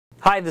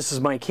Hi, this is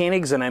Mike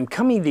Koenigs, and I'm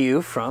coming to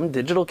you from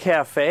Digital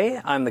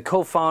Cafe. I'm the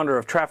co-founder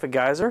of Traffic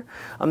Geyser.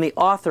 I'm the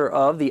author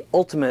of The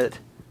Ultimate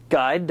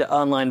Guide to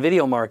Online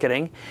Video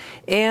Marketing,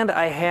 and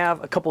I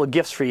have a couple of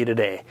gifts for you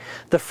today.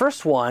 The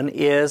first one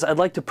is I'd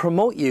like to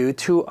promote you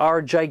to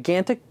our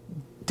gigantic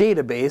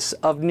database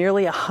of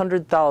nearly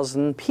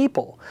 100,000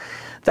 people.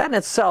 That in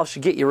itself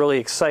should get you really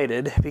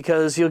excited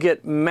because you'll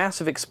get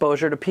massive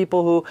exposure to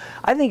people who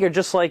I think are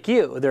just like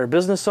you. They're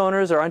business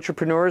owners, they're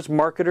entrepreneurs,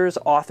 marketers,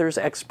 authors,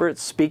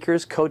 experts,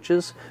 speakers,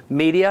 coaches,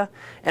 media,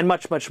 and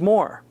much, much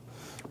more.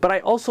 But I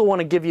also want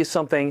to give you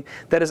something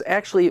that is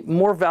actually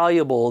more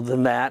valuable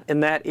than that,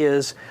 and that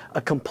is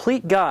a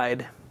complete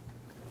guide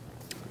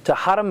to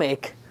how to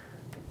make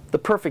the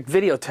perfect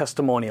video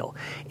testimonial.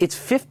 It's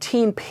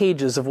 15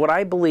 pages of what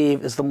I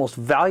believe is the most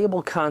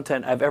valuable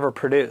content I've ever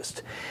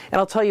produced. And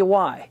I'll tell you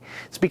why.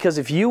 It's because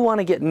if you want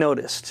to get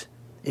noticed,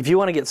 if you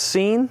want to get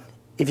seen,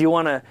 if you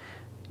want to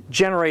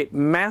generate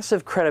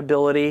massive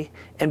credibility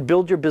and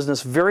build your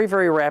business very,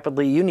 very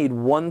rapidly, you need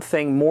one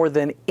thing more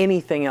than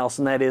anything else,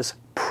 and that is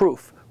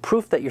proof.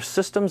 Proof that your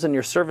systems and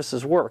your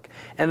services work.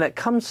 And that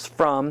comes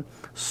from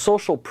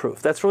social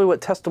proof. That's really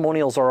what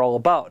testimonials are all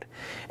about.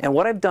 And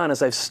what I've done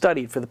is I've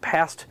studied for the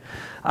past,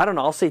 I don't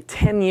know, I'll say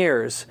 10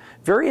 years,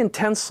 very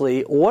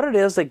intensely, what it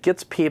is that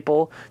gets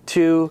people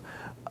to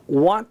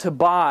want to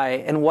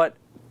buy and what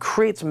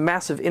creates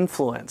massive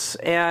influence.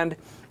 And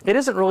it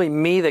isn't really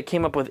me that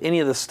came up with any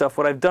of this stuff.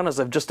 What I've done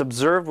is I've just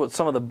observed what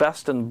some of the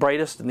best and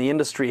brightest in the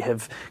industry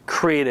have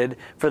created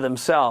for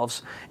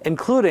themselves,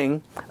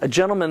 including a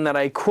gentleman that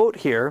I quote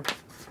here.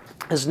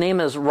 His name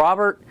is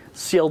Robert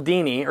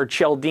Cialdini, or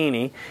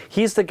Cialdini.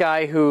 He's the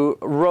guy who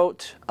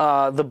wrote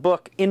the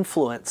book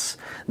Influence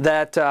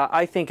that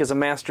I think is a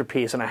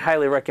masterpiece, and I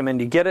highly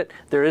recommend you get it.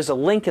 There is a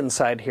link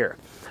inside here.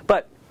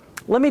 But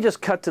let me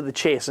just cut to the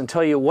chase and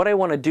tell you what I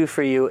want to do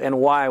for you and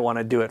why I want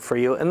to do it for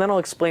you, and then I'll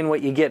explain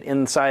what you get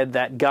inside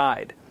that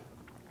guide.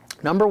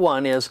 Number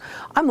one is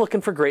I'm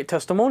looking for great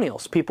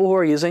testimonials, people who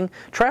are using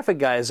Traffic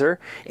Geyser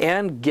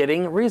and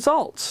getting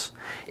results.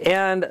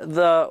 And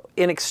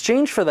in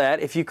exchange for that,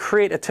 if you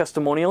create a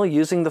testimonial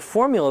using the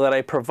formula that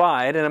I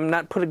provide, and I'm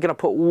not going to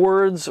put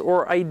words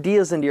or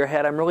ideas into your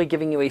head, I'm really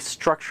giving you a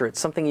structure. It's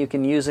something you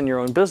can use in your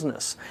own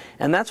business.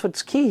 And that's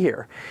what's key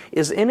here,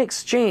 is in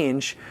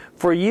exchange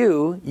for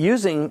you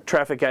using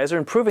Traffic Geyser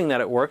and proving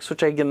that it works,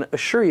 which I can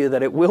assure you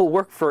that it will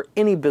work for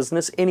any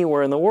business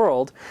anywhere in the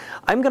world,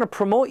 I'm going to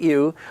promote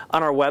you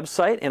on our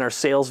website, in our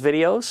sales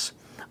videos,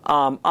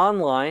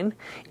 online,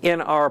 in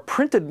our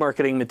printed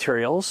marketing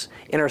materials,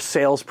 in our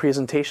sales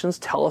presentations,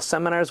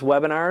 teleseminars,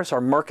 webinars,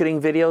 our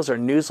marketing videos, our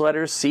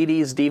newsletters,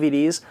 CDs,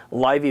 DVDs,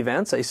 live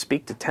events. I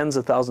speak to tens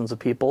of thousands of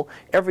people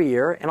every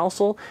year, and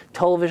also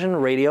television,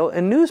 radio,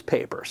 and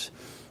newspapers.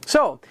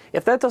 So,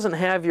 if that doesn't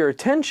have your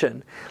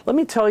attention, let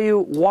me tell you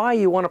why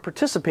you want to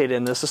participate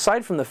in this,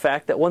 aside from the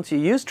fact that once you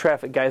use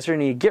Traffic Geyser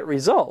and you get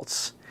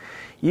results,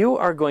 you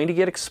are going to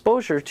get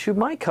exposure to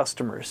my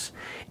customers.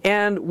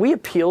 And we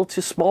appeal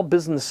to small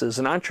businesses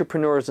and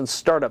entrepreneurs and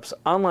startups,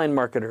 online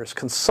marketers,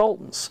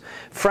 consultants,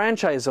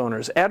 franchise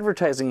owners,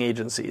 advertising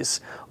agencies,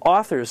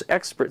 authors,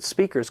 experts,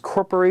 speakers,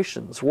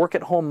 corporations,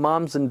 work-at-home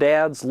moms and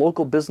dads,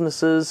 local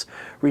businesses,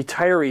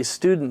 retirees,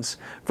 students,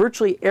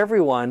 virtually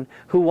everyone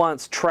who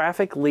wants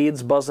traffic,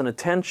 leads, buzz, and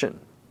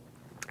attention.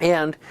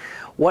 And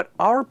what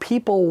our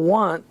people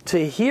want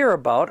to hear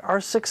about are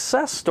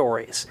success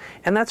stories.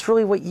 And that's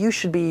really what you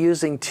should be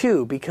using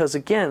too, because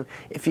again,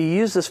 if you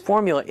use this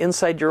formula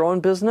inside your own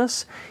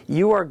business,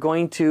 you are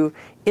going to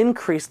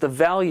increase the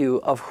value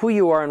of who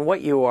you are and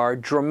what you are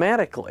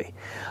dramatically.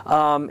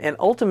 And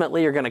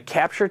ultimately, you're going to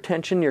capture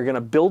attention, you're going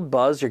to build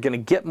buzz, you're going to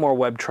get more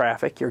web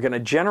traffic, you're going to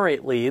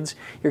generate leads,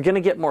 you're going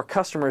to get more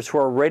customers who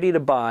are ready to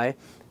buy,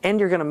 and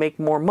you're going to make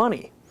more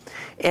money.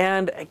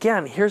 And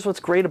again, here's what's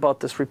great about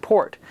this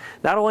report.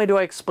 Not only do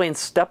I explain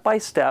step by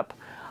step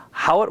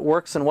how it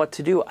works and what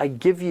to do, I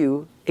give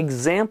you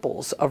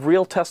examples of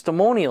real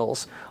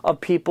testimonials of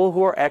people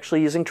who are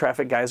actually using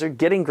Traffic Geyser,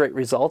 getting great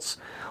results.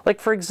 Like,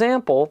 for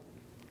example,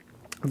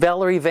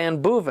 Valerie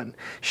Van Boeven.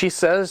 She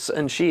says,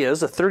 and she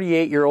is, a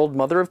 38-year-old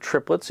mother of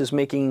triplets who's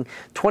making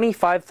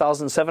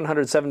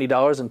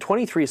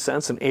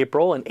 $25,770.23 in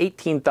April and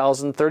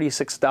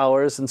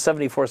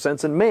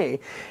 $18,036.74 in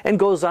May, and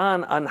goes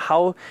on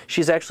how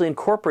she's actually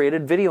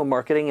incorporated video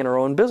marketing in her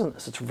own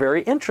business. It's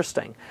very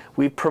interesting.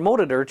 We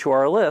promoted her to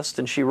our list,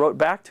 and she wrote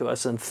back to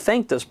us and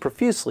thanked us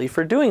profusely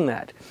for doing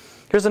that.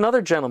 Here's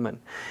another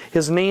gentleman.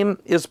 His name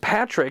is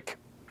Patrick.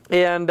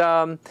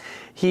 And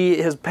he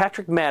is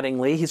Patrick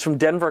Mattingly. He's from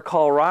Denver,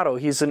 Colorado.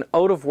 He's an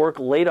out-of-work,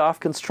 laid-off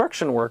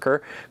construction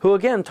worker who,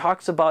 again,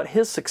 talks about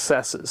his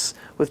successes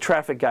with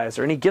Traffic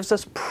Geyser. And he gives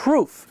us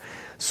proof,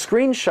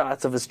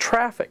 screenshots of his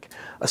traffic,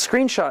 a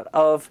screenshot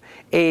of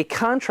a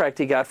contract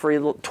he got for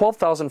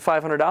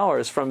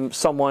 $12,500 from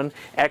someone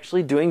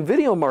actually doing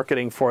video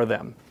marketing for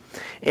them.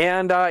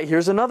 And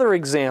here's another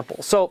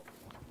example. So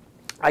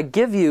I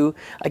give you,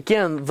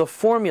 again, the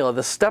formula,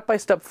 the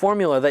step-by-step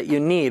formula that you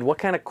need, what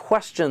kind of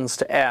questions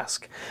to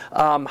ask,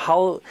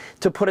 how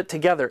to put it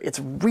together. It's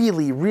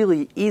really,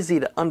 really easy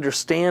to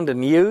understand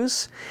and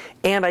use,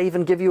 and I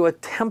even give you a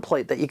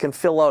template that you can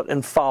fill out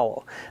and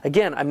follow.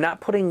 Again, I'm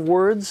not putting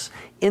words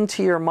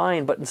into your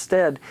mind, but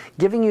instead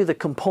giving you the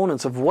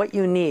components of what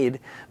you need,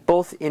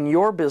 both in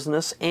your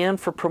business and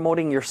for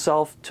promoting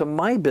yourself to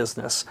my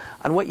business,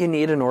 on what you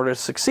need in order to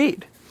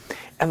succeed.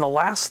 And the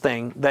last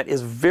thing that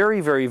is very,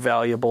 very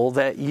valuable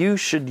that you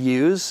should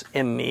use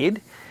and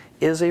need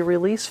is a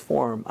release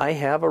form. I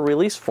have a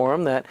release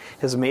form that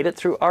has made it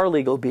through our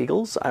legal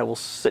beagles. I will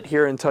sit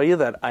here and tell you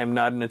that I'm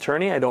not an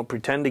attorney. I don't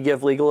pretend to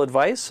give legal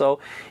advice. So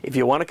if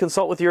you want to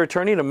consult with your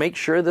attorney to make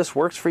sure this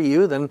works for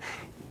you, then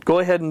go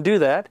ahead and do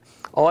that.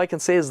 All I can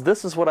say is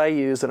this is what I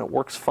use and it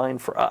works fine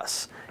for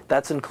us.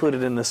 That's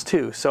included in this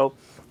too. So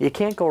you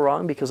can't go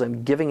wrong because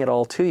I'm giving it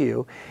all to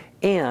you.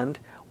 And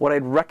what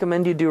I'd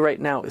recommend you do right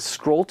now is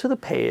scroll to the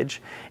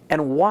page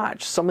and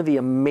watch some of the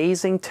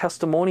amazing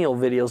testimonial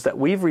videos that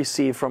we've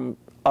received from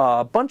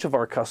a bunch of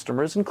our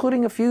customers,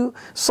 including a few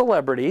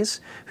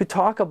celebrities, who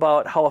talk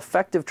about how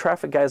effective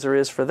Traffic Geyser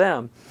is for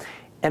them.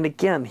 And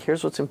again,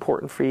 here's what's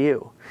important for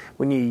you.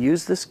 When you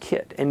use this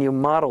kit and you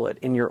model it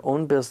in your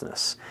own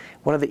business,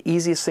 one of the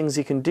easiest things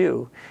you can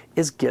do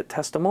is get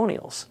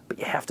testimonials. But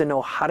you have to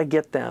know how to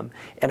get them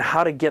and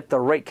how to get the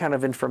right kind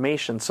of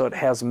information so it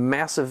has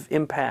massive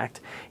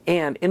impact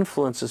and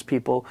influences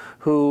people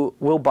who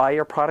will buy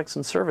your products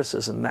and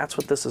services. And that's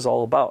what this is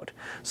all about.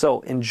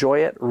 So enjoy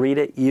it, read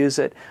it, use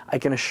it. I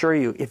can assure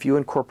you, if you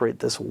incorporate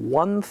this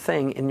one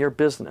thing in your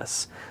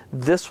business,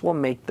 this will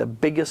make the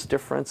biggest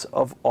difference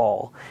of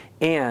all.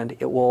 And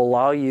it will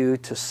allow you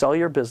to sell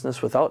your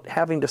business without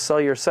having to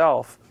sell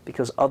yourself,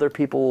 because other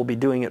people will be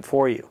doing it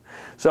for you.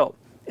 So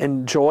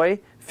enjoy,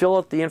 fill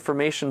out the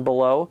information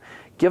below,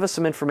 give us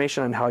some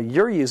information on how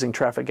you're using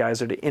Traffic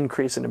Geyser to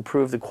increase and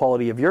improve the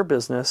quality of your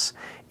business,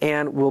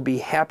 and we'll be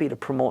happy to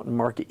promote and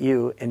market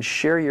you and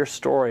share your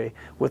story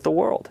with the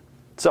world.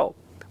 So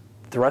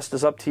the rest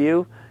is up to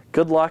you.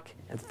 Good luck,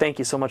 and thank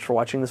you so much for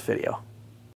watching this video.